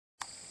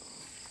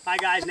Hi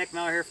guys, Nick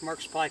Miller here from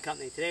Mark Supply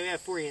Company. Today we have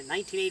for you a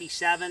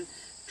 1987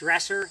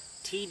 Dresser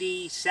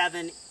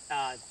TD7E.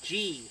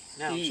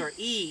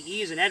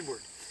 E is an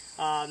Edward.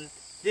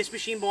 This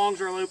machine belongs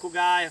to our local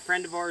guy, a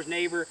friend of ours,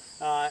 neighbor.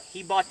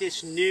 He bought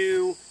this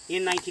new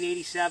in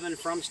 1987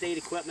 from State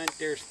Equipment.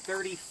 There's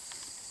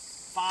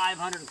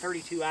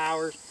 3,532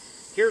 hours.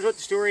 Here's what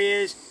the story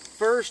is.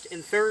 First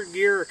and third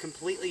gear are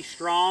completely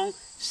strong.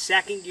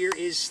 Second gear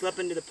is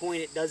slipping to the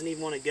point it doesn't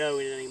even want to go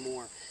in it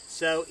anymore.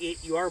 So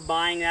you are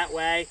buying that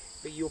way,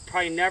 but you'll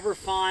probably never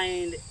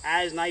find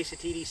as nice a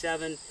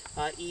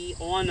TD7E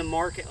on the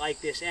market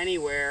like this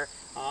anywhere.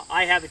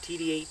 I have a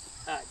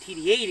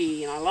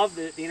TD80, and I love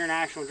the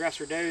International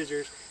Dresser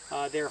Dozers.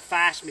 They're a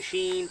fast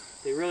machine.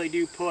 They really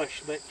do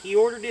push. But he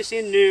ordered this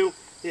in new.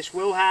 This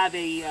will have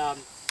a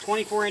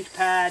 24-inch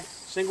pad,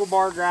 single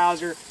bar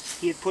grouser.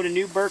 He had put a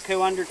new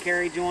Burco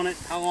undercarriage on it.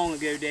 How long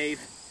ago, Dave?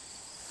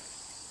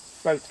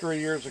 About 3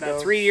 years ago.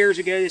 About 3 years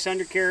ago, this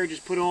undercarriage is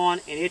put on,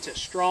 and it's a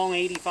strong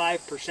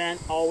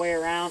 85% all the way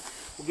around.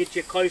 We'll get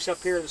you a close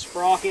up here of the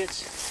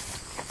sprockets,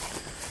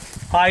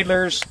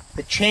 idlers.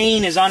 The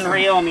chain is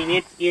unreal. I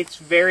mean, it's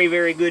very,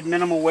 very good,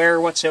 minimal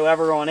wear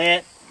whatsoever on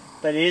it.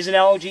 But it is an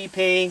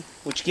LGP,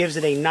 which gives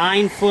it a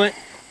 9-foot,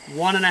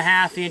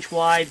 1.5-inch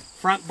wide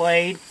front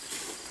blade.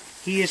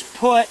 He has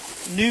put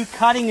new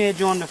cutting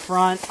edge on the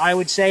front, I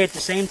would say, at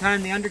the same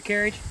time the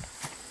undercarriage.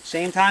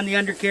 Same time the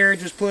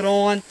undercarriage was put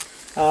on.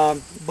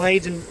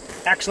 Blade's in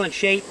excellent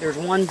shape. There's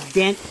one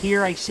dent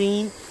here I've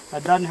seen.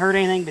 Doesn't hurt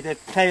anything, but to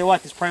tell you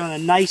what, this is probably one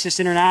of the nicest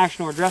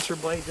international or dresser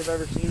blades I've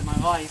ever seen in my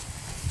life.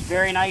 It's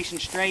very nice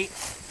and straight.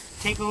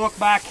 Take a look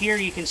back here.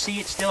 You can see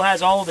it still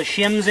has all the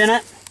shims in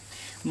it.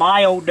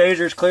 My old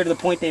Dozer is clear to the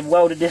point they've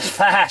welded this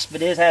fast,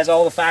 but it has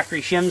all the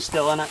factory shims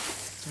still in it.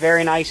 It's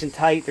very nice and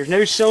tight. There's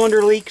no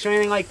cylinder leaks or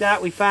anything like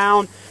that we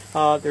found.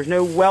 There's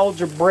no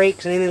welds or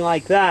breaks, anything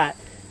like that.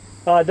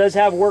 It does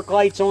have work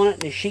lights on it,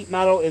 and the sheet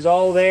metal is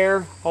all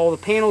there. All the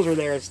panels are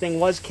there. This thing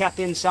was kept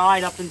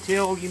inside up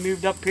until you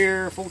moved up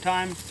here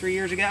full-time 3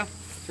 years ago?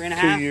 3.5?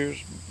 2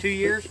 years. 2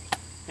 years.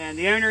 And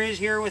the owner is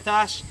here with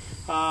us.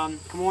 Come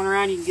on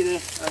around. You can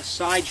get a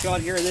side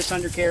shot here of this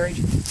undercarriage.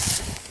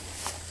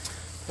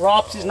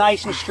 ROPS is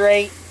nice and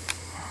straight.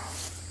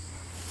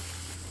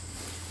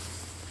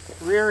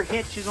 Rear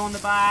hitch is on the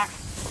back.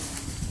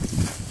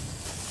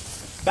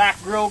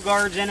 Back grill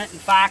guards in it in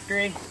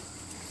factory.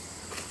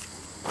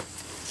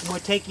 I'm going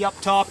to take you up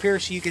top here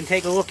so you can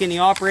take a look in the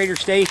operator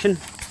station.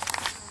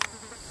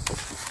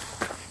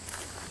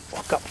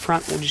 Walk up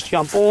front, we'll just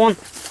jump on.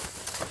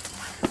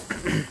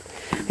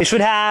 This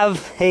would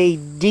have a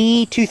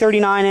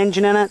D239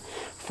 engine in it,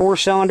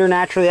 4-cylinder,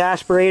 naturally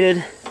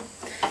aspirated.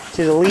 This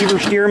is a lever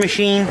steer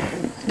machine,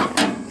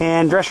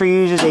 and Dresser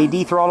uses a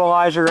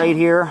de-throttleizer right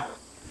here.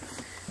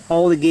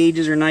 All the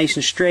gauges are nice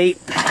and straight.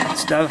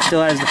 Stuff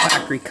still has the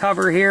factory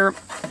cover here.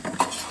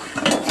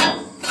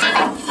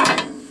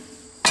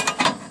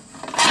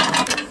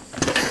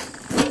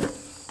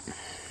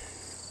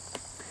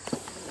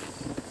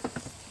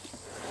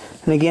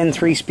 And again,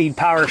 3-speed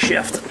power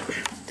shift.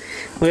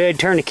 We'll go ahead and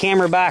turn the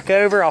camera back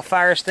over. I'll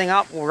fire this thing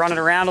up. We'll run it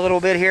around a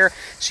little bit here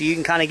so you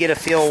can kind of get a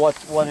feel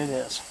what it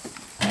is.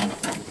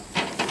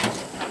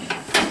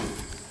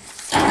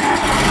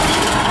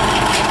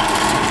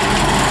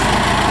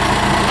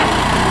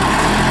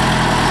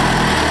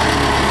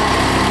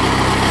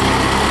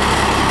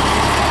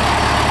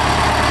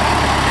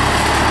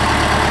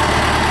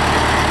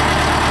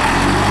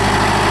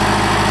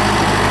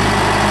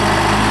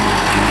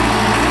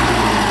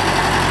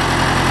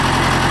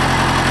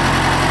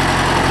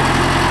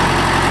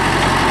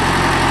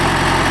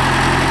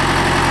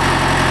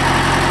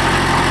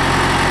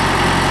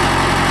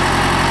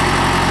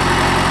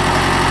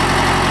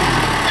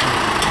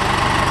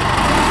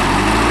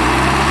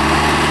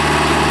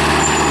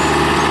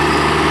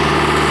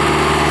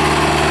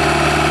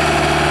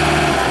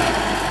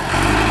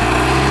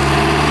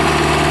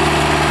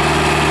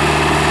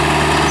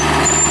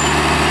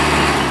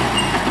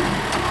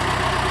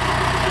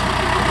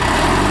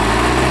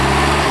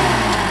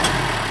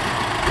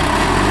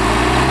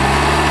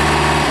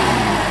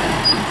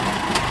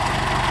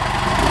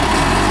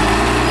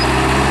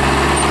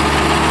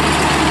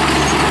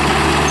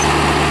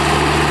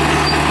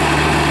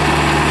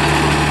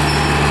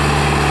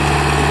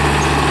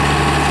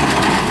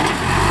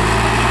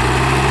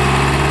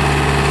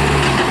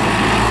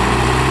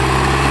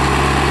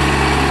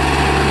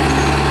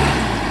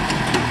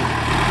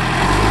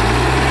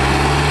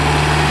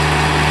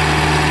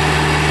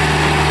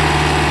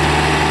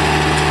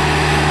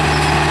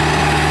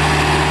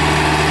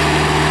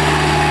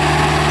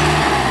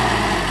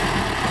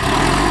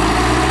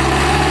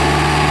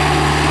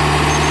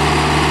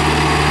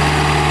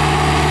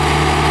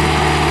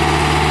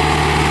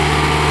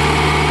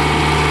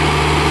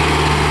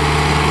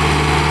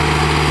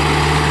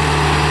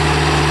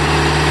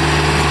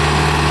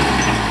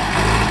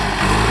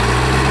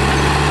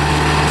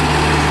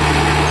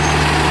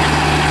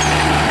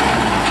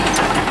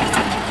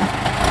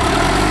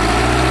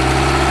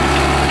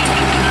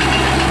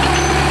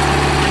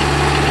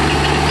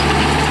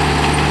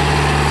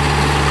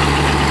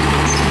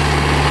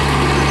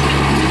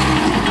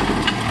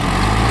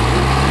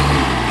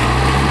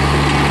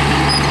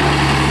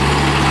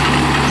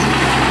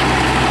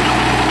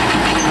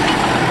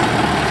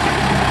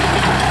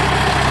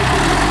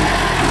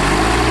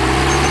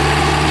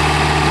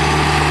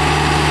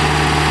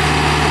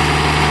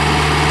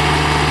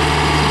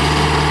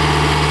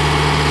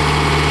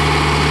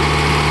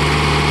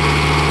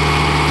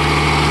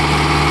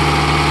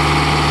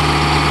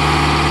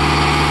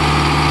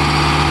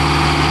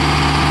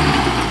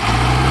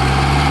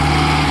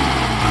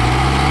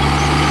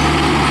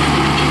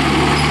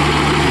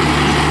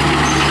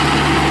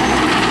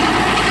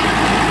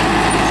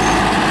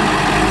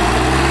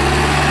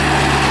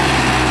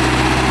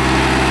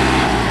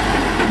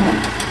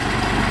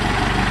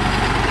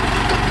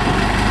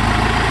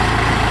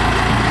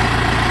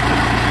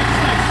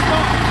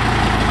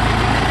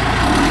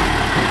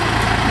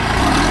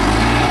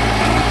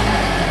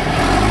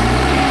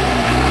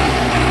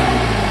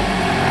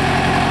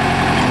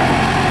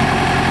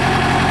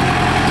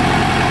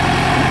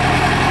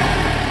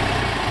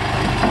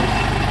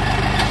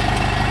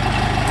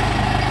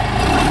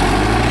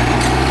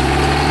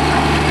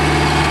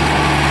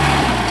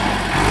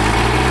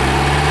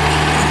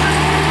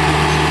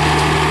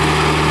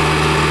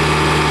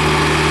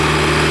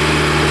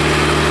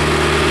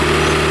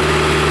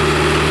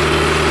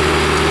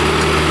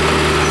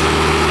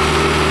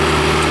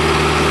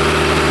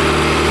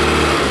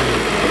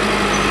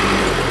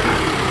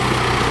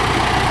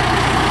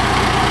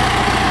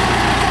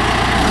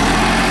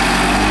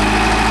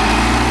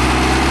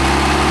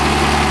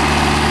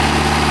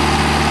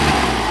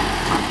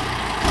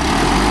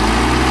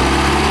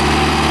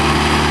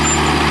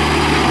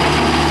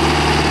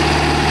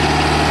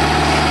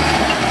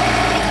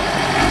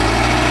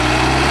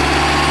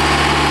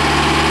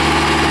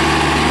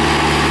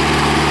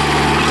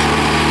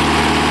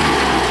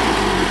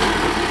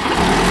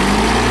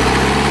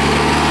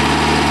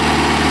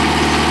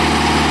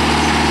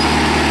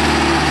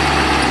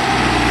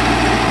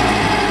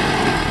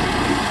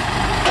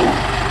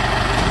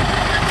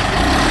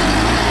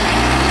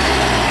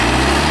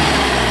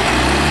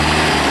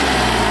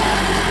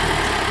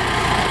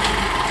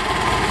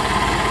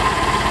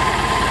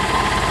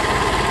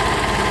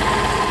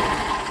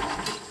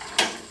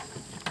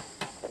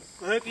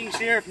 hope you can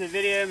see here from the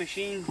video,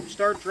 machine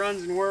starts,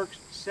 runs, and works.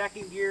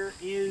 Second gear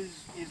is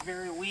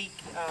very weak.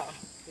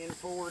 In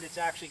forward, it's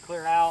actually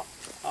clear out.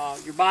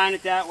 You're buying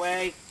it that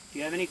way. If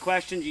you have any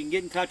questions, you can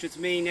get in touch with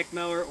me, Nick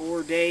Miller,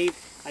 or Dave.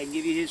 I can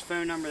give you his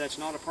phone number. That's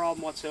not a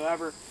problem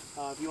whatsoever.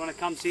 If you want to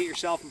come see it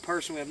yourself in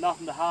person, we have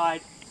nothing to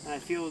hide. And I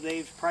feel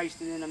Dave's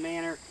priced it in a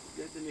manner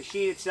that the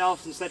machine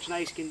itself is in such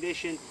nice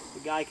condition,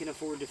 the guy can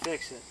afford to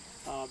fix it.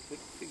 But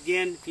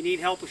again, if you need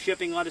help with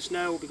shipping, let us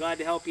know. We'll be glad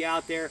to help you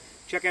out there.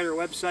 Check out our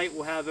website.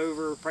 We'll have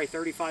over probably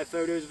 35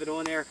 photos of it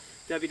on there.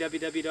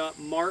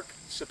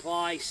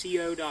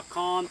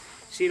 www.marksupplyco.com.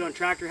 See it on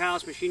Tractor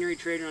House, Machinery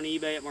Trader, on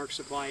eBay at Mark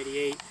Supply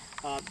 88.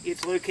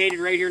 It's located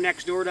right here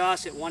next door to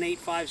us at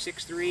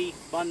 18563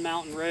 Bun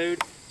Mountain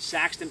Road,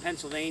 Saxton,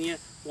 Pennsylvania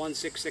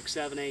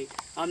 16678.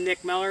 I'm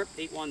Nick Miller,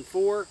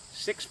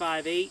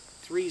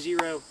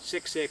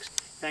 814-658-3066.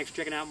 Thanks for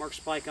checking out Mark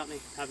Supply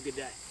Company. Have a good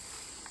day.